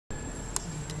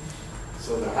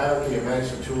So the hierarchy of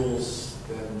management tools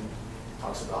then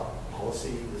talks about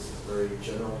policy. This is a very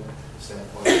general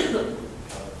standpoint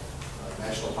of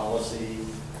national policy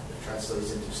that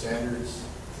translates into standards.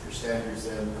 Your standards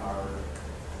then are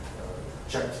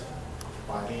checked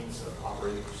by means of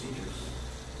operating procedures.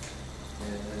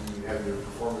 And then you have your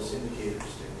performance indicators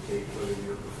to indicate whether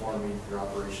you're performing your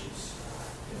operations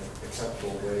in an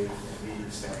acceptable way and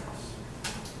meeting standards.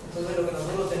 Entonces lo que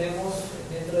nosotros tenemos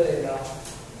dentro de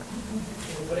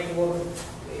el framework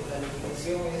de la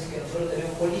definición es que nosotros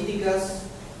tenemos políticas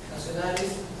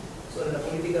nacionales, sobre la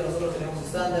política nosotros tenemos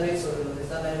estándares, sobre los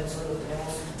estándares nosotros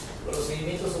tenemos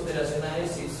procedimientos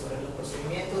operacionales y sobre los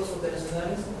procedimientos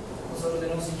operacionales nosotros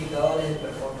tenemos indicadores de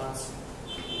performance.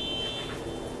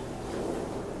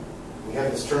 We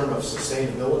have this term of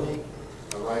sustainability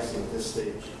arising at this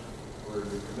stage, where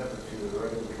the commitment to the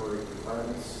regulatory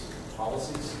requirements,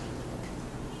 policies,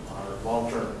 are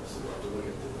long-term. So we have to look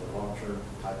at the long-term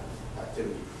type of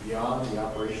activity beyond the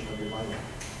operation of your mine.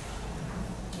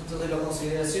 Entonces las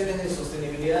consideraciones de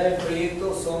sostenibilidad del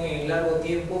proyecto son en largo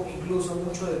tiempo, incluso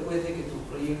mucho después de que tu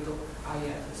proyecto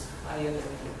haya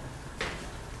terminado.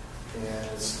 And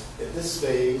at this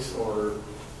phase, or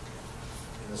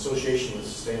in association with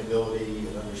sustainability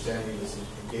and understanding, is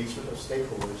engagement of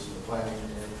stakeholders in the planning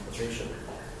and implementation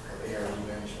of ARD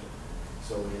management.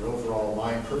 So your overall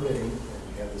mine permitting, and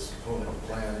you have this component of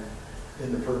plan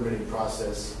in the permitting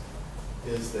process,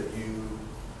 is that you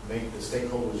make the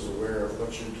stakeholders aware of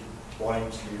what you're wanting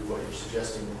to do, what you're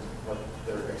suggesting, what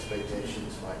their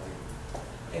expectations might be.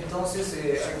 Entonces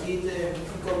aquí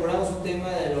incorporamos un tema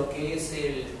de lo que es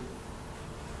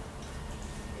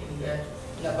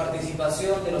la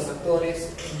participación de los actores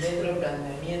dentro del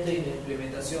planeamiento y de la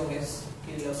implementación. Es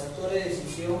que los actores de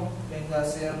decisión vengan a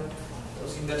ser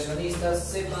los inversionistas,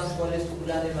 sepan cuál es tu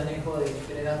plan de manejo de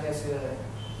drenaje ácido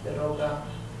de roca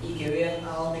y que vean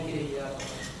a dónde quieres llegar.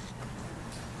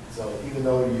 So even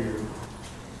though you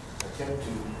attempt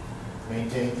to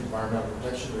maintain environmental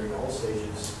protection during all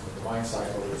stages of the mine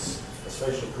cycle, it's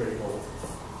especially critical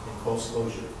in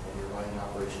post-closure when your mining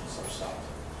operations are stopped.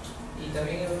 Y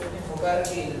también enfocar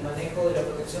que el manejo de la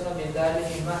protección ambiental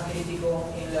es más crítico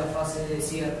en la fase de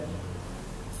cierre.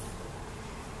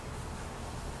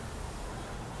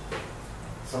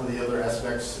 Some of the other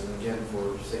aspects, and again,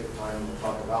 for sake of time, we'll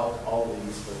talk about all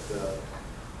these, but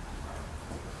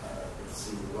let's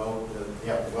see, the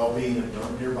well-being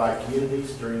of nearby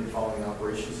communities during the following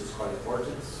operations is quite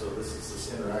important. So this is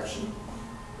this interaction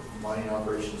with mining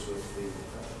operations with the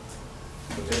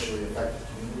potentially affected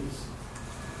communities.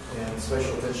 And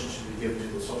special attention should be given to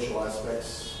the social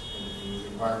aspects and the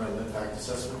environmental impact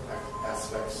assessment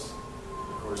aspects.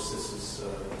 Of course, this is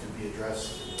to be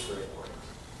addressed, and it's very important.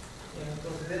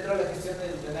 Entonces, dentro de la gestión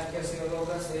del drenaje ácido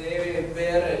roca se debe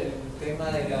ver el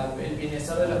tema del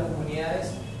bienestar de las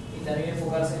comunidades y también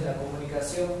enfocarse en la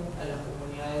comunicación a las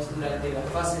comunidades durante la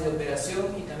fase de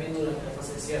operación y también durante la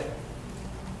fase de cierre.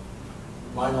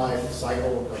 Mine life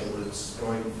cycle, in other words,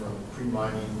 going from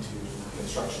pre-mining to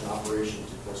construction operation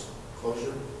to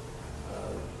post-closure.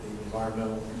 The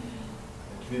environmental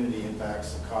and community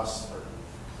impacts and costs are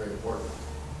very important.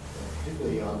 And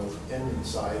particularly on the ending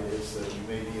side is that you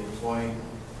may be employing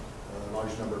a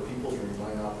large number of people during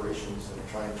mine operations and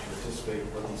trying to anticipate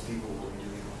what these people will be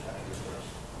doing after this work.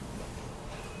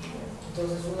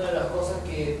 Entonces una de las cosas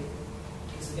que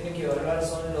se tienen que evaluar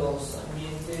son los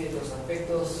ambientes, los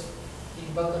aspectos de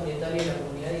impacto ambiental y en la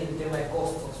comunidad y el tema de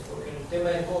costos, porque en el tema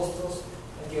de costos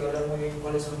hay que evaluar muy bien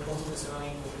cuáles son los costos que se van a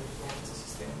incurrir con este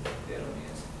sistema de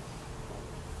organización.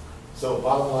 So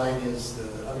bottom line is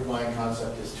the underlying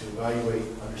concept is to evaluate,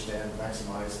 understand,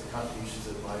 maximize the contributions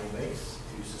that mining makes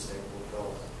to sustainable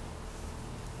development.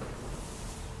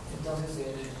 Entonces,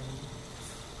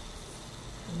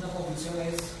 una conclusión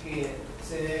es que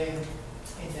se debe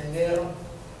entender,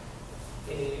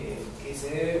 que se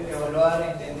debe evaluar,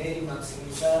 entender y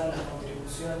maximizar las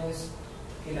contribuciones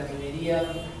que la minería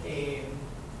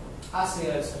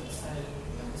hace a la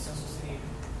gestión sostenible.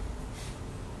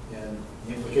 And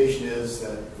the implication is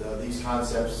that these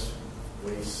concepts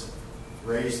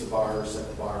raise the bar, set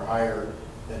the bar higher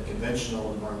than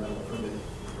conventional environmental permitting,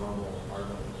 normal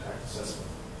environmental impact assessment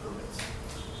permits.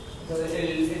 Entonces,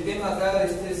 el tema acá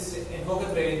de este enfoque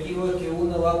preventivo es que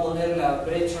uno va a poner la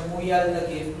brecha muy alta,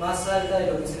 que es más alta de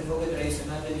lo que es el enfoque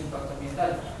tradicional del impacto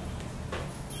ambiental.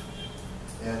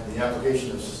 And the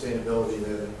application of sustainability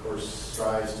then, of course,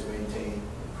 strives to maintain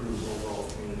improved overall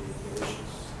community conditions.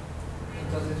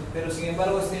 Entonces, pero sin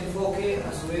embargo este enfoque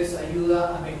a su vez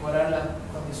ayuda a mejorar las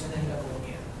condiciones de la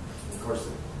comunidad. Of course,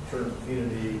 the term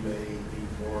community may be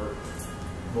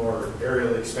more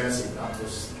aerially expansive, not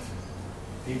just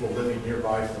people living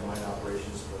nearby to the mine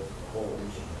operations, but the whole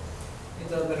region.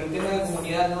 Entonces, pero el tema de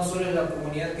comunidad no solo es la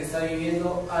comunidad que está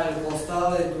viviendo al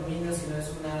costado de tu mina, sino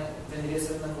tendría que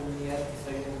ser una comunidad que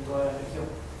está viviendo en toda la región.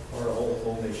 Or a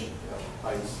whole nation,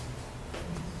 ice.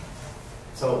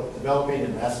 So, developing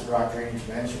an acid rock drainage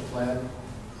management plan,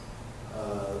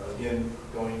 again,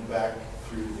 going back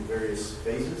through the various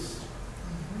phases,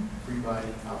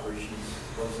 pre-mining, operations,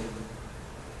 closing,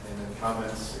 and then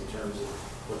comments in terms of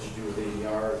what you do with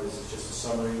ADR. This is just a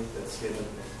summary that's given in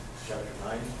chapter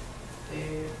 9.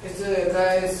 Esto de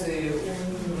acá es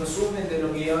un resumen de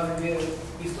lo que ya había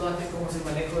visto antes, cómo es el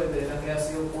manejo del drenaje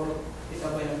ácido por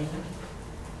etapa de la mina.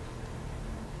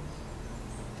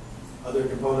 Other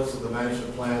components of the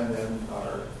management plan then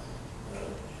are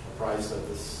comprised of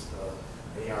this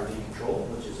ARD control,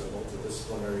 which is a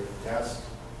multidisciplinary task,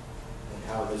 and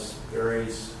how this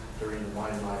varies during the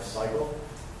mine life cycle.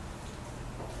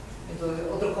 Entonces,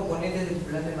 otros componentes del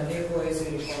plan de manejo es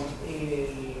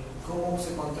cómo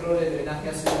se controla el drenaje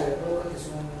ácido de roca, que es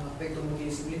un aspecto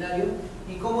multidisciplinario,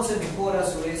 y cómo se mejora a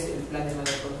su vez el plan de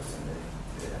manejo de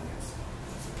drenaje ácido.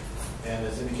 And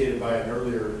as indicated by an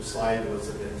earlier slide, was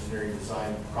that the engineering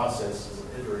design process is an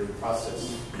iterative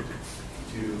process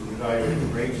to evaluate the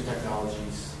range of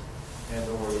technologies and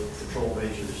or control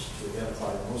measures to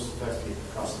identify the most effective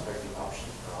and cost-effective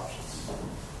options.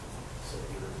 So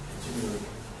you're continually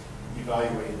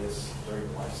evaluating this during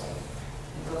the life cycle.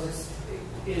 Entonces,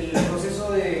 el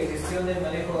proceso de gestión del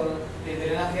manejo del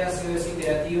drenaje ácido es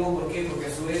iterativo. ¿Por qué? Porque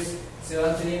a su vez se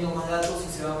van teniendo más datos y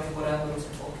se van mejorando los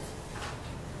enfoques.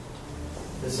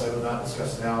 This I will not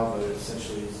discuss now, but it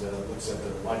essentially looks at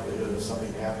the likelihood of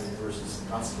something happening versus the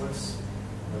consequence.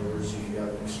 In other words, you have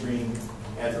an extreme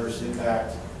adverse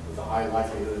impact with a high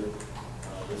likelihood.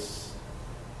 This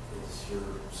is your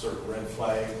sort of red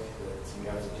flag that you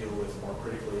have to deal with more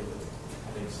critically than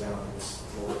things down in this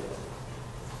lower level.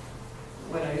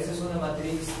 Bueno, esa es una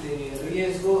matriz de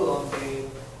riesgo donde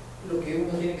lo que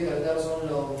uno tiene que tratar son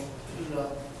los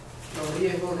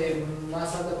riesgos de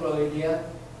más alta probabilidad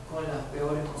con las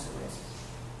peores consecuencias.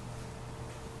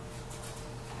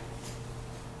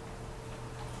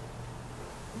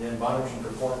 And then monitoring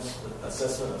performance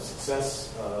assessment of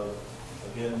success.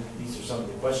 Again, these are some of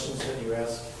the questions that you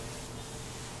ask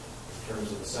in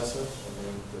terms of assessment, and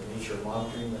then the nature of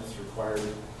monitoring that's required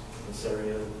in this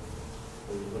area.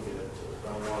 Where you look at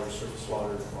groundwater, surface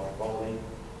water, water quality,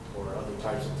 or other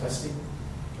types of testing.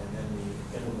 And then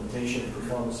the implementation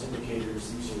performance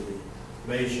indicators, these are the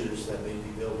measures that may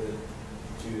be built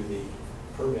into the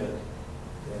permit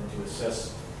and to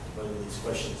assess whether these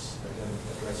questions are going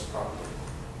to address properly.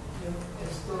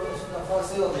 Esto es una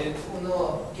fase donde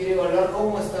uno quiere evaluar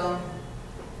cómo está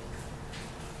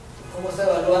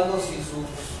evaluando si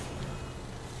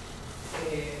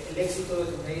el éxito de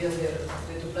tus medidas de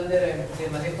tu plan de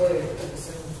manejo de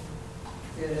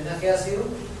drenaje ácido.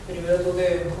 Primero tú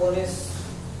te pones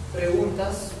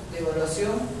preguntas de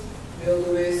evaluación, luego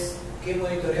tú ves qué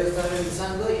monitoreo estás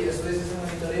realizando y después ese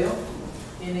monitoreo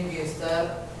tiene que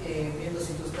estar viendo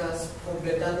si tú estás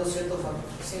completando ciertos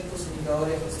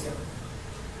indicadores de gestión.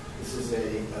 This is a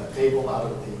table out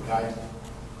of the guide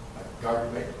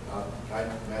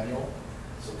manual.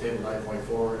 So table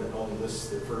 9.4, it only lists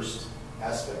the first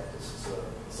aspect. This is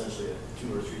essentially a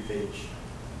 2 or 3 page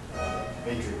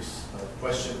matrix of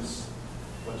questions.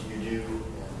 What do you do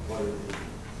and what are the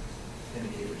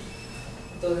indicators?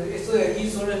 Entonces, esto de aquí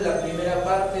solo es la primera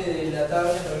parte de la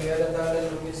tabla. En realidad la tabla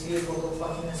lo que sigue por 2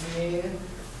 páginas y media,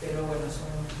 pero bueno, son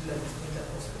las distintas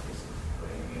cosas que se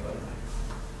pueden evaluar.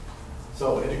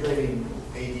 So integrating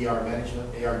ARD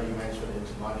management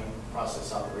into mining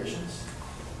process operations.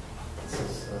 This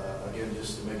is, again,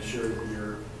 just to make sure that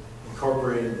you're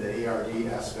incorporating the ARD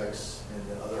aspects and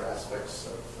the other aspects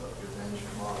of your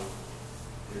management model,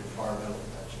 your environmental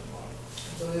management model.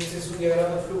 Entonces, este es un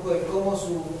diagrama de flujo de cómo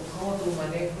tu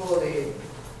manejo de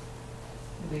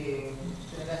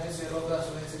drenajes de roca a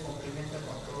su vez se complementa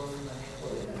con todo el manejo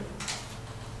de la.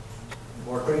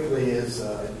 More critically is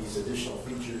these additional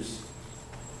features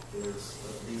is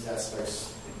these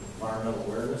aspects of environmental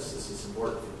awareness. This is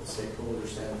important from the stakeholder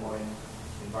standpoint.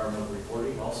 Environmental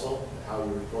reporting also, how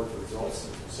you report the results,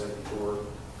 as we said before.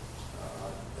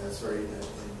 That's very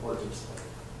important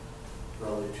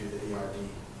relative to the ARD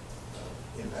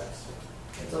impacts.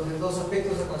 Entonces, 2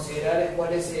 aspectos a considerar es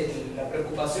cuál es la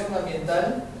preocupación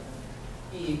ambiental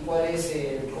y cuál es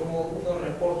cómo uno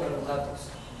reporta los datos.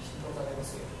 Es importante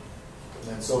considerar.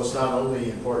 And so it's not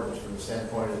only important from the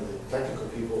standpoint of the technical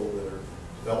people that are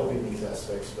developing these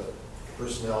aspects, but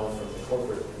personnel from the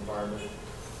corporate environment.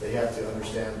 They have to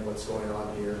understand what's going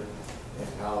on here and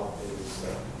how it is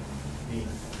being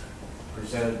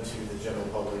presented to the general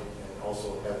public and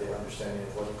also have the understanding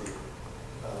of what the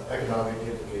economic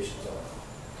implications are.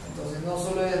 Entonces no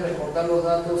solo es reportar los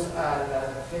datos a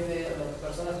la gente, a las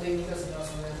personas técnicas, sino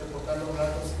es reportar los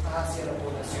datos hacia la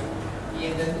población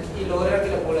y lograr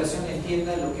que la población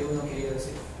entienda lo que uno quería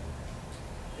decir.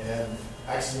 And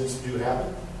accidents do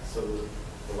happen, so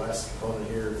the last component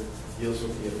here deals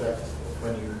with the effect of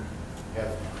when you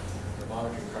have the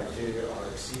monitoring criteria are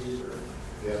exceeded or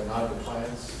you have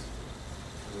non-compliance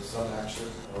with some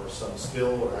accident or some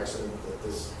spill or accident that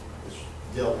this is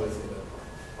dealt with in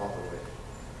a proper way.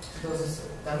 Entonces,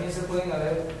 también se pueden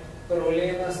haber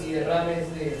problemas y derrames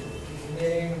que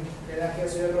generen drenaje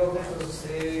ácido roca, entonces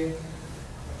se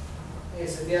debe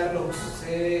setearlos, se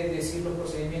debe decir los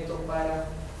procedimientos para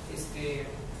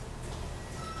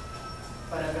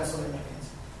casos de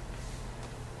emergencia.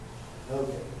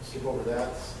 Okay, skip over that.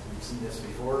 We've seen this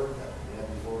before. We had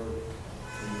before.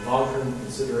 The long-term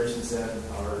considerations then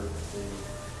are the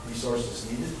resources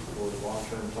needed for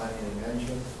long-term planning and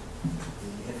management,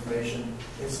 the information,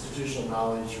 institutional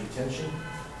knowledge retention.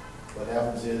 What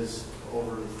happens is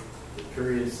over the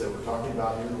periods that we're talking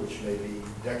about here, which may be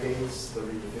decades, 30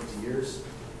 to 50 years,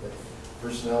 that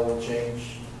personnel will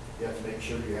change. You have to make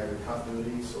sure you have your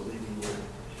continuity, so leaving your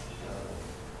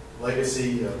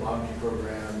legacy of monitoring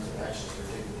programs and actions that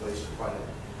are taking place are quite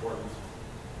important.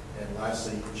 And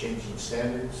lastly, changing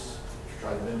standards to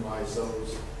try to minimize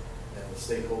those, and the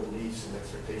stakeholder needs and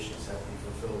expectations have to be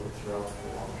fulfilled throughout the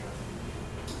long term.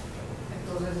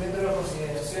 Entonces, dentro de las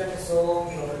consideraciones son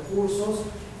los recursos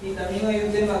y también hay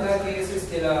un tema acá que es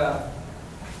la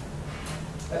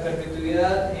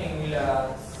perpetuidad en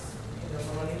los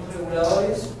organismos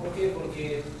reguladores. ¿Por qué?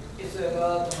 Porque esto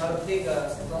va a tomar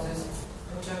décadas, entonces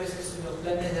muchas veces los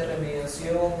planes de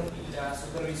remediación y la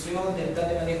supervisión del plan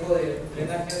de manejo de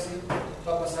drenaje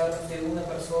va a pasar de una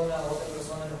persona a otra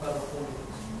persona en los cargos públicos.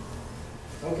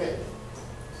 Okay,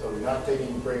 so we're not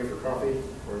taking a break for coffee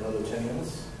for another 10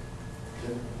 minutes.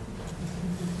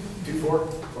 2-4? 4-4?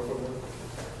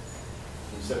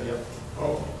 You set me up?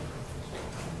 Oh.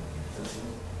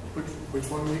 Which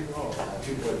one we? Oh.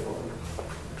 2.4.